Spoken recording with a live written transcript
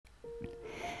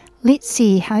Let's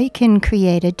see how you can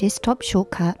create a desktop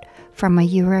shortcut from a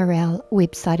URL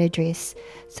website address.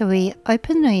 So we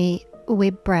open the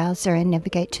web browser and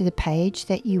navigate to the page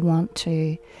that you want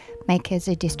to make as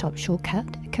a desktop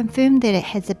shortcut. Confirm that it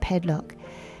has a padlock.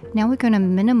 Now we're going to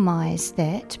minimize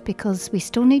that because we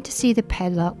still need to see the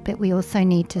padlock, but we also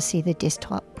need to see the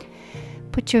desktop.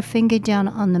 Put your finger down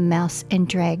on the mouse and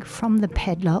drag from the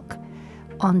padlock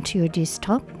onto your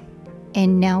desktop.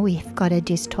 And now we've got a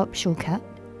desktop shortcut.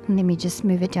 And let me just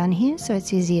move it down here so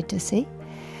it's easier to see.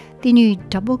 Then you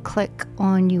double click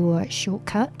on your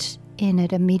shortcut and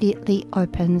it immediately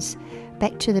opens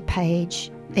back to the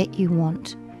page that you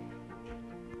want.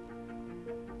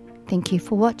 Thank you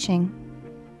for watching.